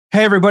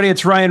Hey, everybody,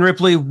 it's Ryan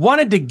Ripley.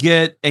 Wanted to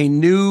get a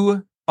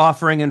new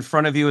offering in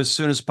front of you as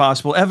soon as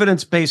possible,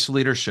 evidence-based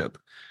leadership.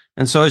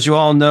 And so, as you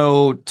all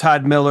know,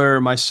 Todd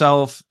Miller,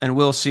 myself, and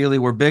Will Seeley,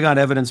 we're big on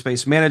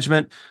evidence-based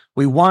management.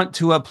 We want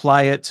to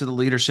apply it to the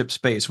leadership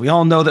space. We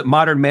all know that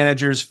modern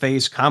managers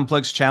face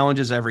complex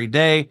challenges every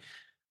day.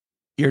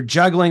 You're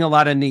juggling a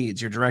lot of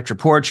needs, your direct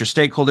reports, your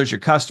stakeholders, your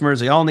customers,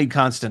 they all need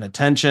constant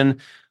attention.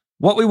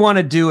 What we want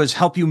to do is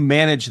help you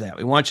manage that.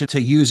 We want you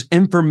to use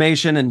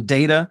information and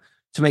data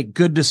to make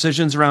good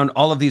decisions around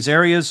all of these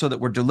areas so that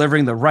we're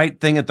delivering the right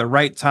thing at the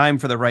right time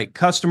for the right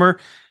customer.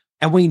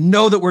 And we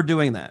know that we're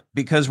doing that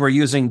because we're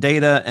using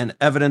data and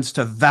evidence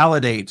to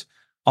validate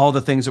all the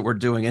things that we're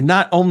doing. And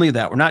not only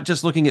that, we're not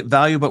just looking at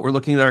value, but we're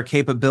looking at our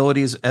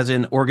capabilities as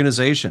an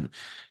organization.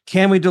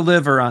 Can we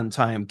deliver on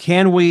time?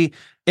 Can we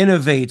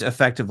innovate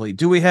effectively?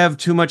 Do we have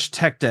too much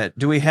tech debt?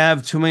 Do we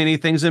have too many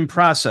things in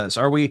process?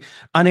 Are we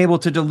unable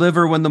to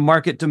deliver when the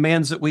market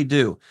demands that we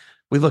do?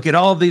 We look at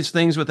all of these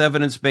things with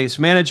evidence-based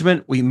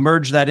management. We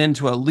merge that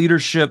into a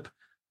leadership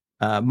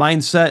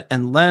mindset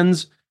and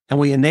lens, and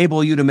we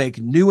enable you to make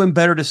new and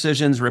better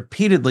decisions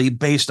repeatedly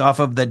based off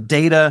of the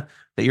data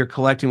that you're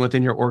collecting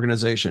within your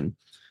organization.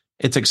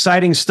 It's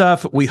exciting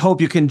stuff. We hope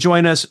you can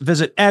join us.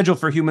 Visit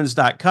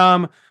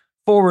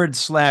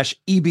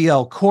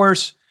agileforhumans.com/EBL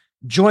course.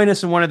 Join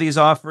us in one of these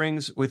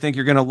offerings. We think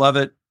you're going to love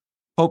it.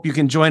 Hope you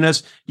can join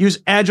us. Use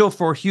Agile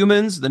for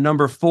Humans, the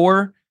number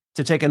 4,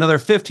 to take another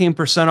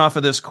 15% off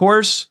of this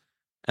course.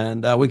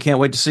 And we can't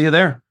wait to see you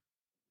there.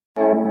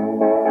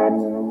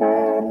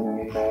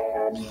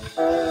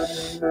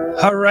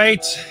 All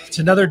right. It's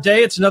another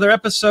day. It's another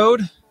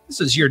episode. This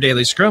is your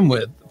Daily Scrum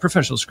with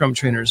professional Scrum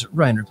trainers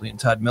Ryan Ripley and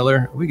Todd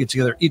Miller. We get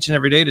together each and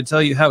every day to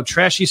tell you how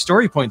trashy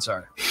story points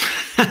are.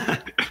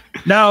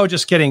 No,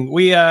 just kidding.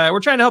 We're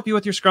trying to help you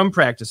with your Scrum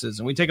practices,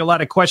 and we take a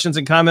lot of questions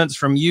and comments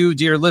from you,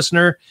 dear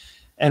listener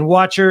and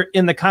watcher,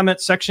 in the comment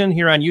section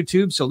here on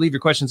YouTube. So leave your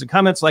questions and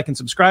comments, like and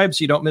subscribe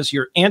so you don't miss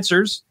your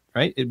answers,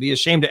 right? It'd be a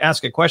shame to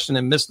ask a question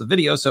and miss the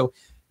video. So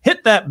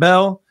hit that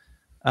bell.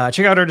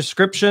 Check out our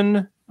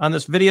description on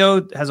this video.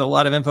 It has a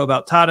lot of info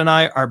about Todd and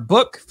I, our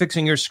book,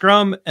 Fixing Your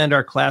Scrum, and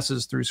our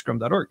classes through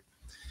scrum.org.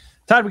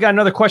 Todd, we got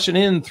another question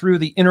in through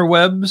the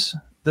interwebs.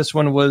 This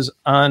one was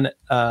on,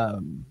 I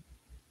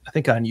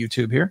think on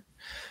YouTube here.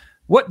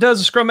 What does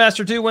a Scrum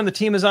Master do when the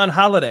team is on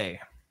holiday?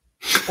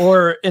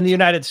 Or in the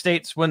United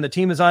States, when the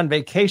team is on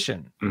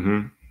vacation?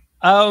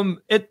 Mm-hmm.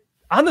 It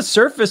on the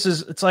surface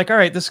it's like, all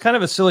right, this is kind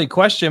of a silly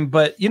question,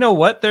 but you know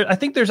what? I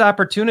think there's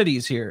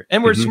opportunities here,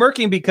 and we're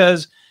smirking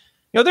because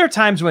there are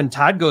times when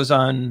Todd goes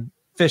on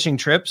fishing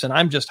trips and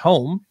I'm just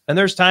home, and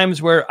there's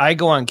times where I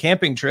go on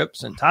camping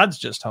trips and Todd's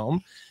just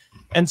home,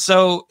 and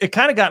so it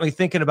kind of got me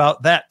thinking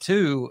about that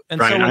too. And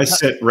Brian, I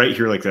sit right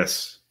here like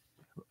this.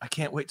 I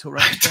can't wait till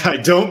Ryan's back. I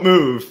don't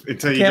move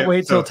until can't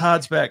wait till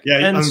Todd's back. Yeah,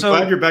 and I'm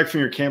glad you're back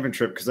from your camping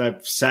trip because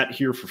I've sat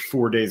here for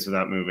 4 days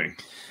without moving.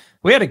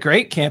 We had a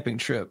great camping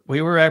trip.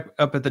 We were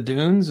up at the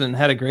dunes and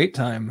had a great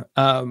time.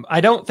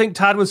 I don't think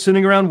Todd was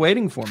sitting around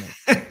waiting for me.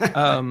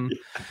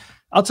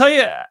 I'll tell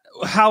you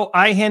how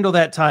I handle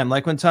that time.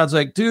 Like when Todd's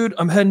like, dude,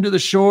 I'm heading to the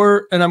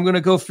shore and I'm going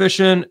to go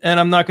fishing and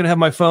I'm not going to have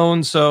my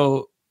phone.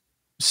 So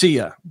see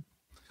ya.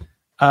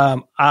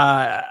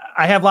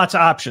 I have lots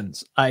of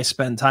options. I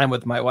spend time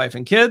with my wife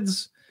and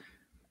kids.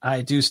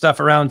 I do stuff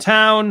around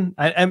town.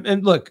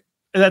 And look,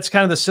 that's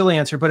kind of the silly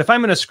answer. But if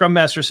I'm in a Scrum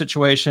Master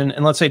situation,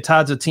 and let's say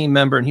Todd's a team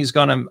member and he's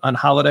gone on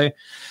holiday,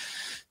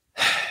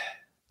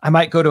 I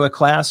might go to a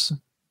class.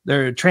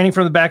 They're training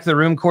from the back of the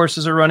room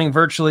courses are running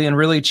virtually and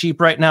really cheap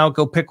right now.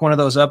 Go pick one of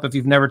those up if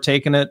you've never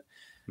taken it.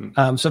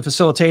 So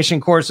facilitation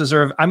courses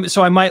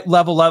so I might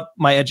level up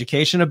my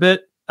education a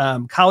bit.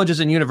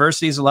 Colleges and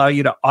universities allow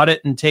you to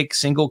audit and take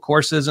single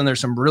courses, and there's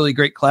some really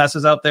great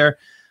classes out there.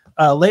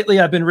 Lately,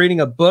 I've been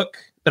reading a book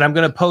that I'm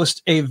going to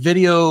post a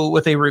video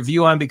with a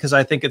review on because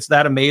I think it's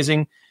that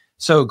amazing.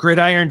 So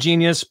Gridiron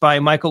Genius by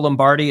Michael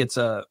Lombardi. It's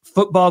a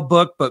football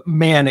book, but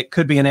man, it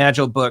could be an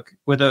agile book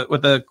with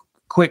a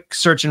quick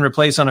search and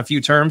replace on a few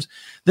terms.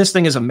 This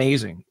thing is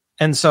amazing.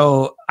 And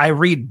so I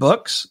read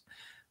books.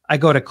 I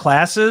go to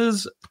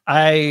classes.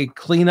 I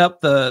clean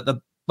up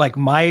the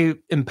my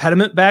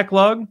impediment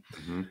backlog.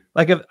 Mm-hmm.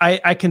 Like if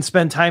I can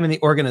spend time in the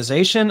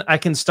organization, I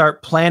can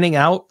start planning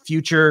out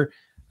future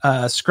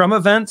Scrum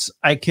events.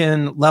 I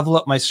can level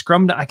up my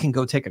Scrum. I can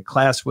go take a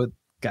class with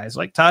guys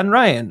like Todd and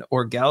Ryan,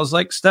 or gals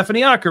like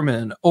Stephanie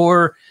Ackerman,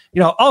 or,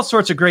 all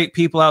sorts of great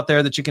people out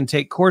there that you can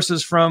take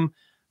courses from.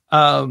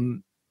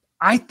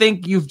 I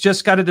think you've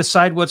just got to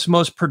decide what's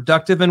most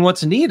productive and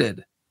what's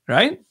needed,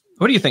 right?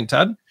 What do you think,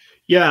 Todd?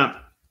 Yeah.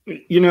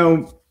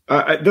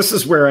 This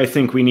is where I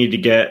think we need to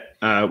get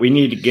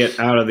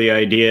out of the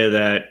idea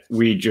that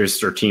we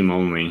just are team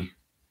only.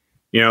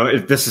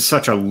 This is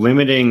such a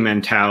limiting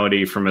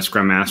mentality from a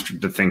Scrum Master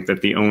to think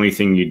that the only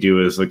thing you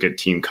do is look at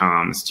team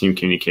comms, team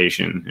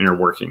communication, inner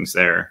workings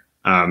there.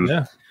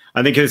 I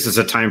think this is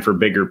a time for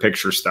bigger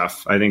picture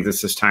stuff. I think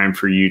this is time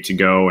for you to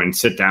go and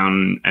sit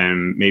down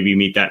and maybe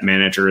meet that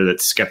manager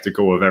that's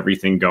skeptical of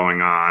everything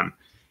going on.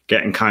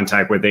 get in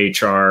contact with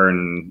HR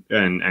and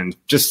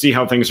just see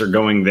how things are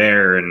going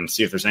there and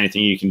see if there's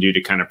anything you can do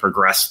to kind of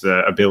progress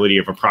the ability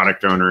of a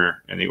product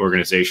owner in the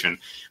organization.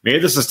 Maybe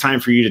this is time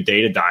for you to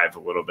data dive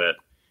a little bit.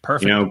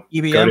 Perfect.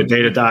 EBM. Go to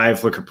data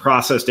dive, look at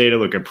process data,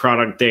 look at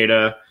product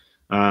data.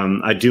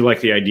 I do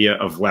like the idea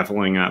of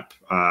leveling up.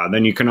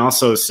 Then you can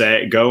also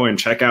go and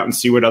check out and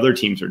see what other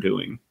teams are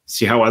doing,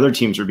 see how other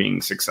teams are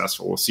being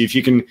successful, see if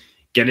you can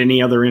get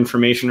any other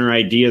information or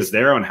ideas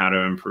there on how to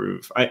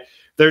improve.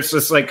 There's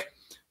this like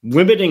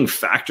limiting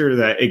factor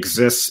that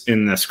exists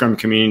in the Scrum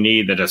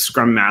community that a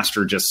Scrum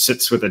Master just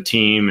sits with a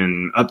team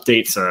and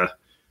updates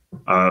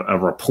a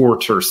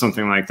report or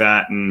something like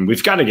that. And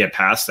we've got to get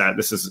past that.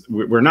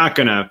 We're not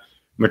going to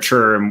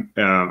mature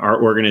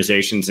our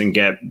organizations and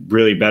get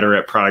really better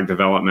at product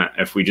development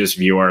if we just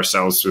view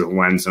ourselves through the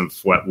lens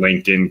of what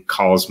LinkedIn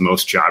calls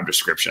most job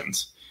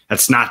descriptions.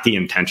 That's not the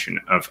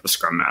intention of a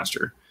Scrum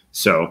Master.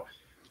 So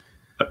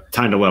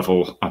time to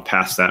level up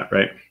past that,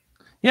 right?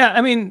 Yeah,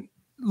 I mean,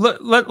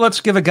 let's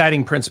give a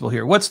guiding principle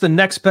here. What's the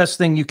next best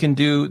thing you can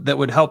do that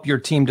would help your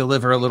team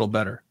deliver a little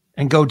better?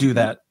 And go do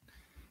that.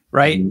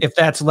 Right. Mm-hmm. If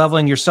that's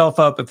leveling yourself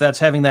up, if that's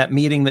having that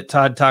meeting that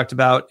Todd talked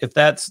about, if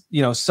that's,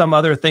 some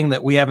other thing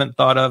that we haven't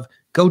thought of,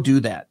 go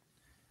do that.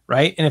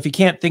 Right. And if you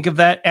can't think of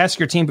that, ask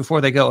your team before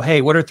they go,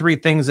 hey, what are 3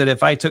 things that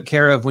if I took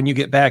care of when you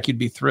get back, you'd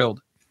be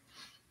thrilled?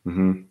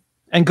 Mm-hmm.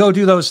 And go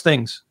do those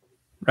things.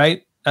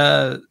 Right.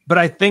 But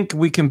I think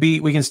we can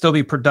still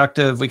be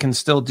productive. We can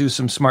still do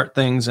some smart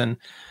things. And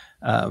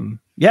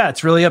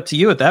it's really up to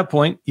you at that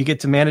point. You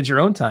get to manage your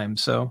own time.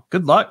 So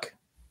good luck.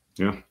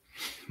 Yeah.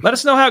 Let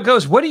us know how it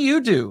goes. What do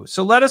you do?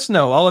 So let us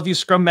know, all of you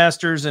Scrum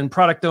Masters and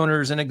product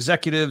owners and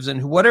executives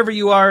and whatever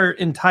you are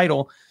in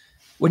title,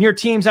 when your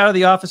team's out of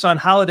the office on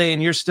holiday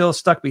and you're still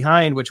stuck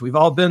behind, which we've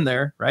all been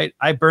there, right?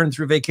 I burned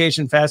through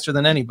vacation faster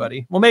than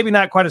anybody. Well, maybe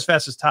not quite as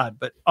fast as Todd,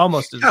 but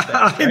almost as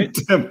fast, right?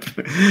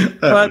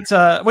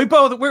 But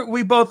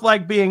we both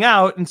like being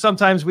out, and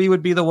sometimes we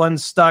would be the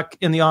ones stuck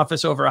in the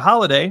office over a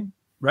holiday,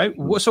 right?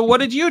 So what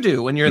did you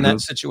do when you're in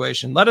that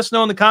situation? Let us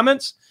know in the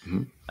comments.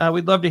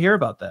 We'd love to hear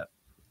about that.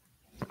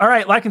 All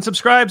right, like and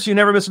subscribe so you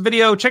never miss a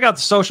video. Check out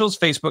the socials.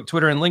 Facebook,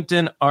 Twitter, and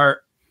LinkedIn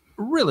are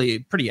really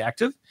pretty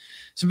active.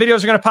 Some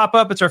videos are going to pop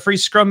up. It's our free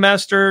Scrum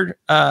Master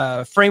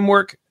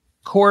framework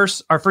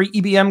course, our free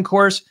EBM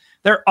course.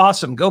 They're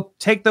awesome. Go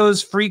take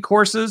those free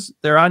courses.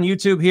 They're on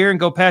YouTube here, and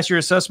go pass your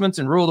assessments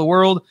and rule the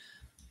world.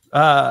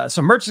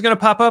 Some merch is going to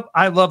pop up.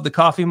 I love the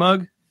coffee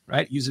mug,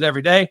 right? Use it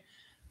every day.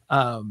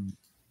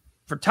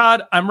 For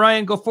Todd, I'm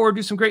Ryan. Go forward,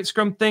 do some great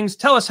Scrum things.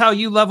 Tell us how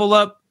you level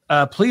up.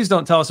 Please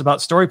don't tell us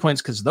about story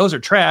points because those are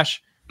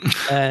trash.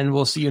 And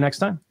we'll see you next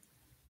time.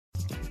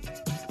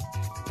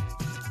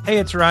 Hey,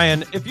 it's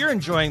Ryan. If you're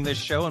enjoying this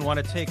show and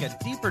want to take a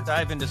deeper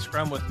dive into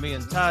Scrum with me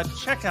and Todd,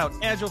 check out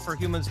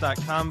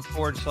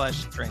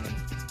agileforhumans.com/training.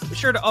 Be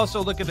sure to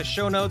also look at the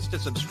show notes to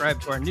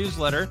subscribe to our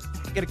newsletter,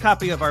 get a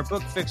copy of our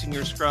book, Fixing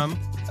Your Scrum,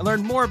 and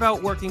learn more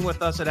about working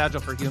with us at Agile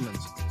for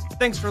Humans.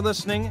 Thanks for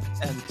listening,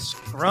 and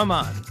Scrum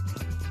on.